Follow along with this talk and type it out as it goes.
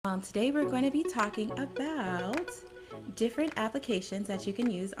Today we're going to be talking about different applications that you can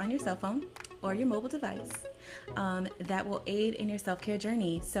use on your cell phone or your mobile device that will aid in your self-care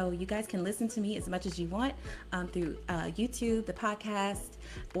journey. So you guys can listen to me as much as you want through YouTube, the podcast,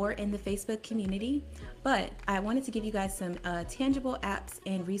 or in the Facebook community. But I wanted to give you guys some tangible apps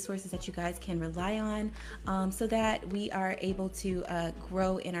and resources that you guys can rely on so that we are able to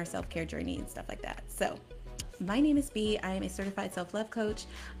grow in our self-care journey and stuff like that. So my name is B. I am a certified self-love coach.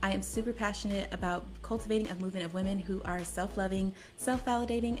 I am super passionate about cultivating a movement of women who are self-loving,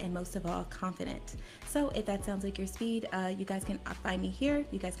 self-validating, and most of all, confident. So if that sounds like your speed, you guys can find me here.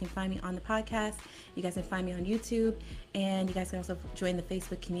 You guys can find me on the podcast. You guys can find me on YouTube. And you guys can also join the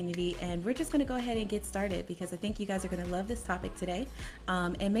Facebook community. And we're just going to go ahead and get started because I think you guys are going to love this topic today.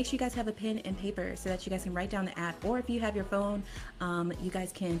 And make sure you guys have a pen and paper so that you guys can write down the app. Or if you have your phone, you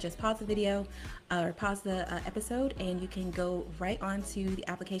guys can just pause the video or pause the episode and you can go right onto the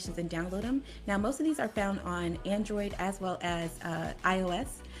applications and download them. Now, most of these are found on Android as well as iOS.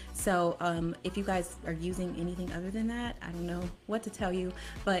 So if you guys are using anything other than that, I don't know what to tell you,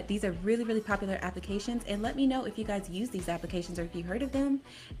 but these are really, really popular applications. And let me know if you guys use these applications or if you heard of them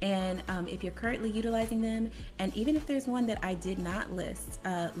and if you're currently utilizing them. And even if there's one that I did not list,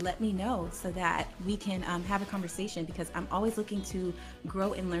 let me know so that we can have a conversation because I'm always looking to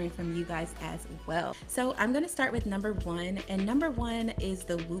grow and learn from you guys as well. So I'm going to start with number one, and number one is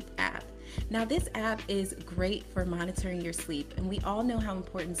the Whoop app. Now, this app is great for monitoring your sleep, and we all know how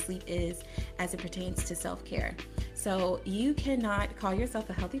important sleep is as it pertains to self-care. So you cannot call yourself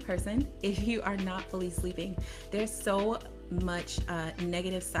a healthy person if you are not fully sleeping. There's so much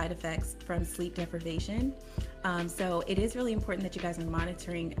negative side effects from sleep deprivation. So it is really important that you guys are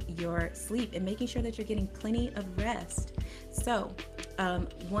monitoring your sleep and making sure that you're getting plenty of rest. So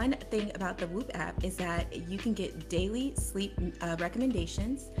one thing about the Whoop app is that you can get daily sleep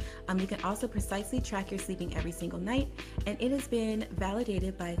recommendations. You can also precisely track your sleeping every single night, and it has been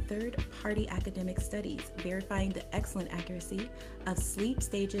validated by third-party academic studies, verifying the excellent accuracy of sleep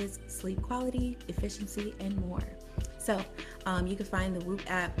stages, sleep quality, efficiency, and more. So you can find the Whoop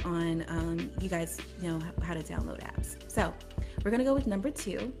app on, you guys know how to download apps. So we're gonna go with number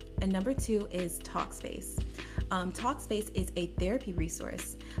two, and number two is Talkspace. Talkspace is a therapy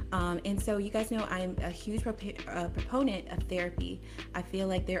resource. And so you guys know I'm a huge proponent of therapy. I feel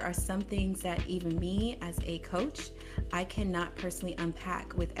like there are some things that even me as a coach, I cannot personally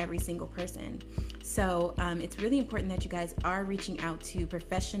unpack with every single person. So it's really important that you guys are reaching out to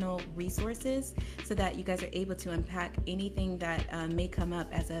professional resources so that you guys are able to unpack anything that may come up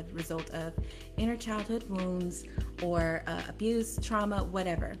as a result of inner childhood wounds or abuse, trauma,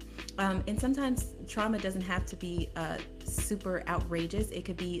 whatever. And sometimes trauma doesn't have to be super outrageous. It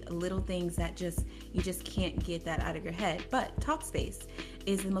could be little things that you just can't get that out of your head. But Talkspace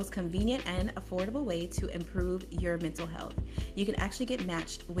is the most convenient and affordable way to improve your mental health. You can actually get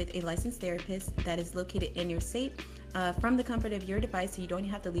matched with a licensed therapist that is located in your state from the comfort of your device, so you don't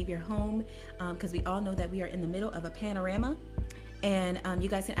even have to leave your home because we all know that we are in the middle of a panorama. And you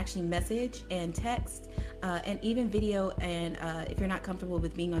guys can actually message and text and even video. And if you're not comfortable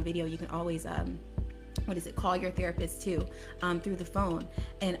with being on video, you can always call your therapist too through the phone.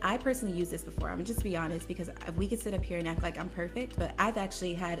 And I personally used this before. I'm gonna just be honest because we could sit up here and act like I'm perfect, but I've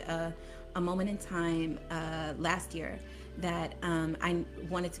actually had a moment in time last year that I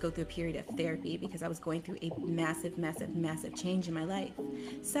wanted to go through a period of therapy because I was going through a massive change in my life.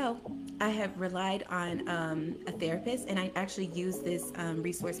 So I have relied on a therapist, and I actually used this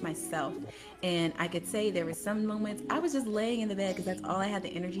resource myself. And I could say there were some moments I was just laying in the bed because that's all I had the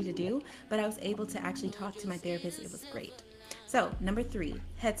energy to do, but I was able to actually talk to my therapist. It was great. So number three,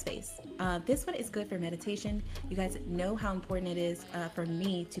 Headspace. This one is good for meditation. You guys know how important it is for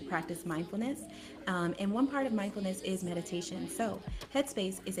me to practice mindfulness. And one part of mindfulness is meditation. So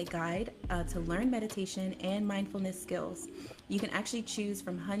Headspace is a guide to learn meditation and mindfulness skills. You can actually choose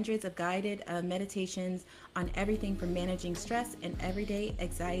from hundreds of guided meditations on everything from managing stress and everyday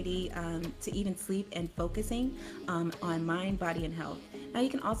anxiety to even sleep and focusing on mind, body, and health. Now you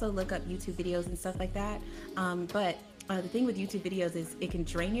can also look up YouTube videos and stuff like that. But the thing with YouTube videos is it can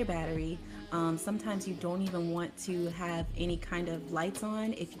drain your battery. Sometimes you don't even want to have any kind of lights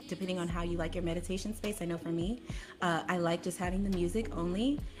on, depending on how you like your meditation space. I know for me, I like just having the music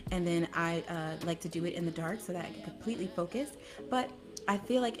only, and then I like to do it in the dark so that I can completely focus. But I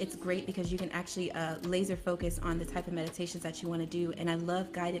feel like it's great because you can actually laser focus on the type of meditations that you want to do. And I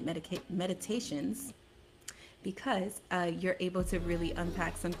love guided meditations because you're able to really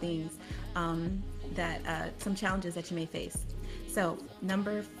unpack some things some challenges that you may face. So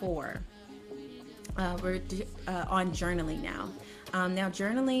number four, we're on journaling now. Now,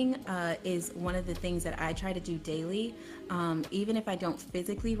 journaling is one of the things that I try to do daily. Even if I don't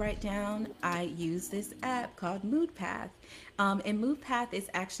physically write down, I use this app called MoodPath. And MoodPath is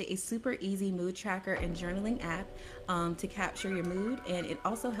actually a super easy mood tracker and journaling app to capture your mood, and it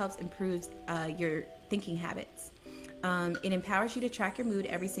also helps improve your thinking habits. It empowers you to track your mood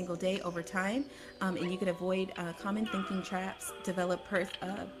every single day over time, and you can avoid common thinking traps, develop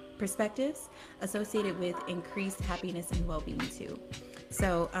perspectives associated with increased happiness and well-being too.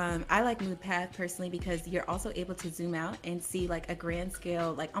 So I like MoodPath personally because you're also able to zoom out and see like a grand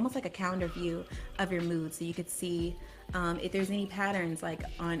scale, like almost like a calendar view of your mood. So you could see if there's any patterns, like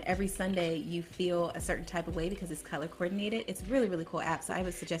on every Sunday you feel a certain type of way because it's color coordinated. It's really, really cool app. So I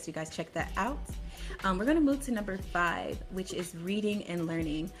would suggest you guys check that out. We're going to move to number 5, which is reading and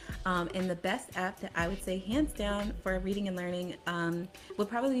learning. And the best app that I would say hands down for reading and learning would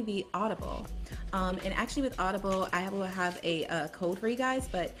probably be Audible. And actually with Audible, I will have a code for you guys,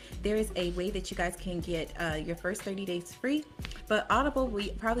 but there is a way that you guys can get your first 30 days free. But Audible,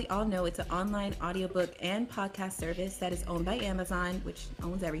 we probably all know it's an online audiobook and podcast service that is owned by Amazon, which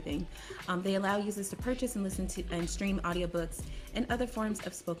owns everything. They allow users to purchase and listen to and stream audiobooks and other forms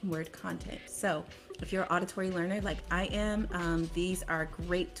of spoken word content. So if you're an auditory learner like I am, these are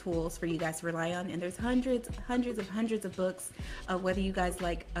great tools for you guys to rely on. And there's hundreds of books, whether you guys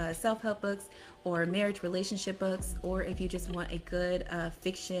like self-help books or marriage relationship books, or if you just want a good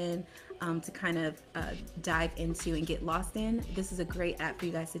fiction to kind of dive into and get lost in. This is a great app for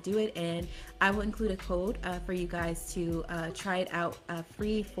you guys to do it, and I will include a code for you guys to try it out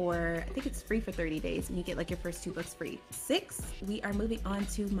free for, I think it's free for 30 days, and you get like your first 2 books free. 6, we are moving on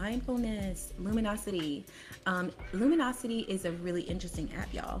to mindfulness, Luminosity. Luminosity is a really interesting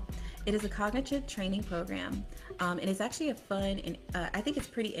app, y'all. It is a cognitive training program, and it's actually a fun, and I think it's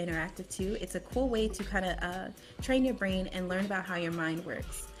pretty interactive too. It's a cool way to kind of train your brain and learn about how your mind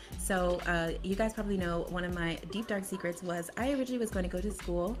works. So you guys probably know one of my deep dark secrets was I originally was going to go to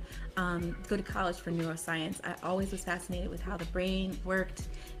school, go to college for neuroscience. I always was fascinated with how the brain worked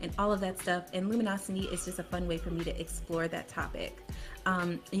and all of that stuff, and Luminosity is just a fun way for me to explore that topic.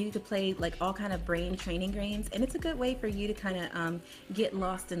 You could play like all kind of brain training games, and it's a good way for you to kind of get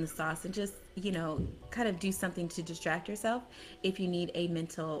lost in the sauce and just, you know, kind of do something to distract yourself if you need a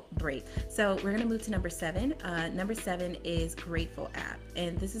mental break. So we're gonna move to number 7. Number 7 is Grateful app,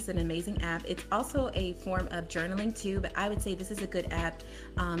 and this is an amazing app. It's also a form of journaling too, but I would say this is a good app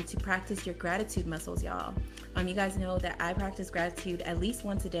to practice your gratitude muscles, y'all. You guys know that I practice gratitude at least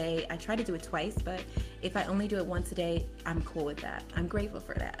once a day. I try to do it twice, but if I only do it once a day, I'm cool with that. I'm grateful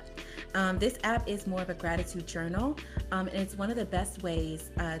for that. This app is more of a gratitude journal, and it's one of the best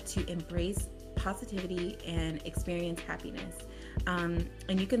ways to embrace positivity and experience happiness.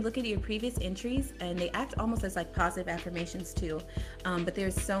 And you can look at your previous entries, and they act almost as like positive affirmations too. But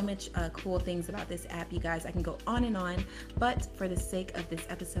there's so much cool things about this app, you guys. I can go on and on, but for the sake of this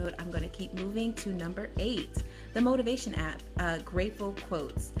episode, I'm going to keep moving to number 8, the motivation app, Grateful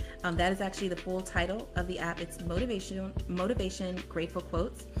Quotes. That is actually the full title of the app. It's Motivation Grateful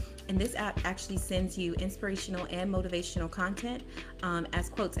Quotes. And this app actually sends you inspirational and motivational content as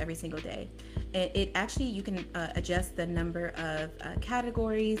quotes every single day. It actually, you can adjust the number of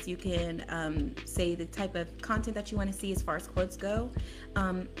categories. You can say the type of content that you want to see as far as quotes go.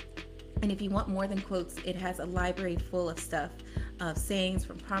 And if you want more than quotes, it has a library full of stuff, of sayings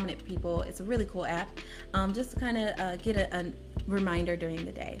from prominent people. It's a really cool app, just to kind of get a reminder during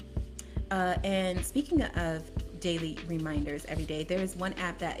the day. And speaking of daily reminders every day, there is one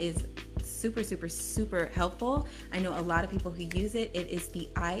app that is super helpful. I know a lot of people who use it. It is the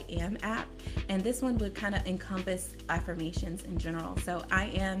I Am app, and this one would kind of encompass affirmations in general. So I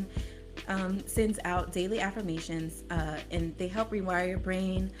Am sends out daily affirmations, and they help rewire your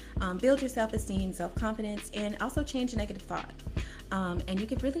brain, build your self-esteem, self-confidence, and also change negative thought. And you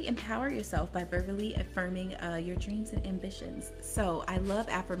can really empower yourself by verbally affirming your dreams and ambitions. So I love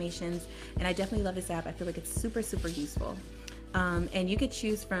affirmations, and I definitely love this app. I feel like it's super useful. And you could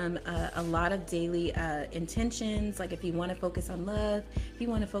choose from a lot of daily intentions, like if you want to focus on love, if you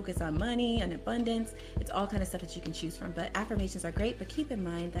want to focus on money and abundance, it's all kind of stuff that you can choose from. But affirmations are great, but keep in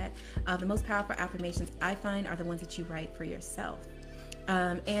mind that the most powerful affirmations I find are the ones that you write for yourself.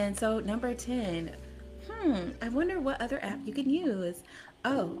 And so number 10, I wonder what other app you can use.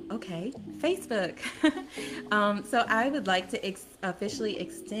 Oh, okay, Facebook. So I would like to officially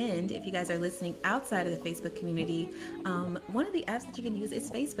extend, if you guys are listening outside of the Facebook community, one of the apps that you can use is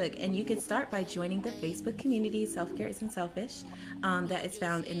Facebook, and you can start by joining the Facebook community, Self-Care Isn't Selfish, that is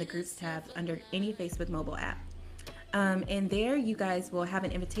found in the Groups tab under any Facebook mobile app. And there, you guys will have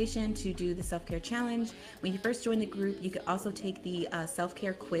an invitation to do the self care challenge. When you first join the group, you could also take the self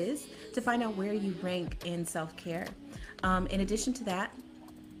care quiz to find out where you rank in self care. In addition to that,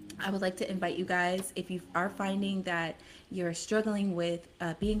 I would like to invite you guys, if you are finding that you're struggling with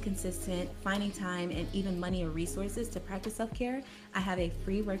being consistent, finding time, and even money or resources to practice self care, I have a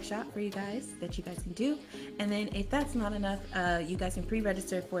free workshop for you guys that you guys can do. And then, if that's not enough, you guys can pre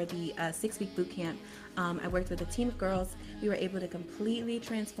register for the 6 week boot camp. I worked with a team of girls. We were able to completely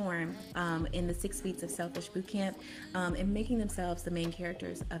transform in the 6 weeks of Selfish Boot Camp and making themselves the main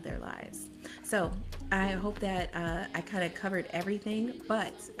characters of their lives. So I hope that I kind of covered everything,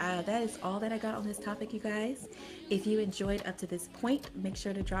 but that is all that I got on this topic, you guys. If you enjoyed up to this point, make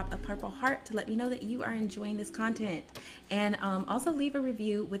sure to drop a purple heart to let me know that you are enjoying this content. And also leave a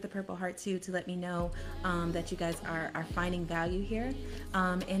review with the purple heart too to let me know that you guys are finding value here.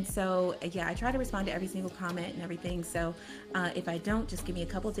 And so, yeah, I try to respond to every single comment and everything. So if I don't, just give me a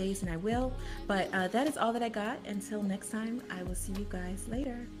couple days and I will. But that is all that I got. Until next time, I will see you guys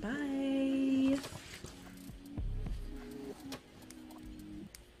later. Bye.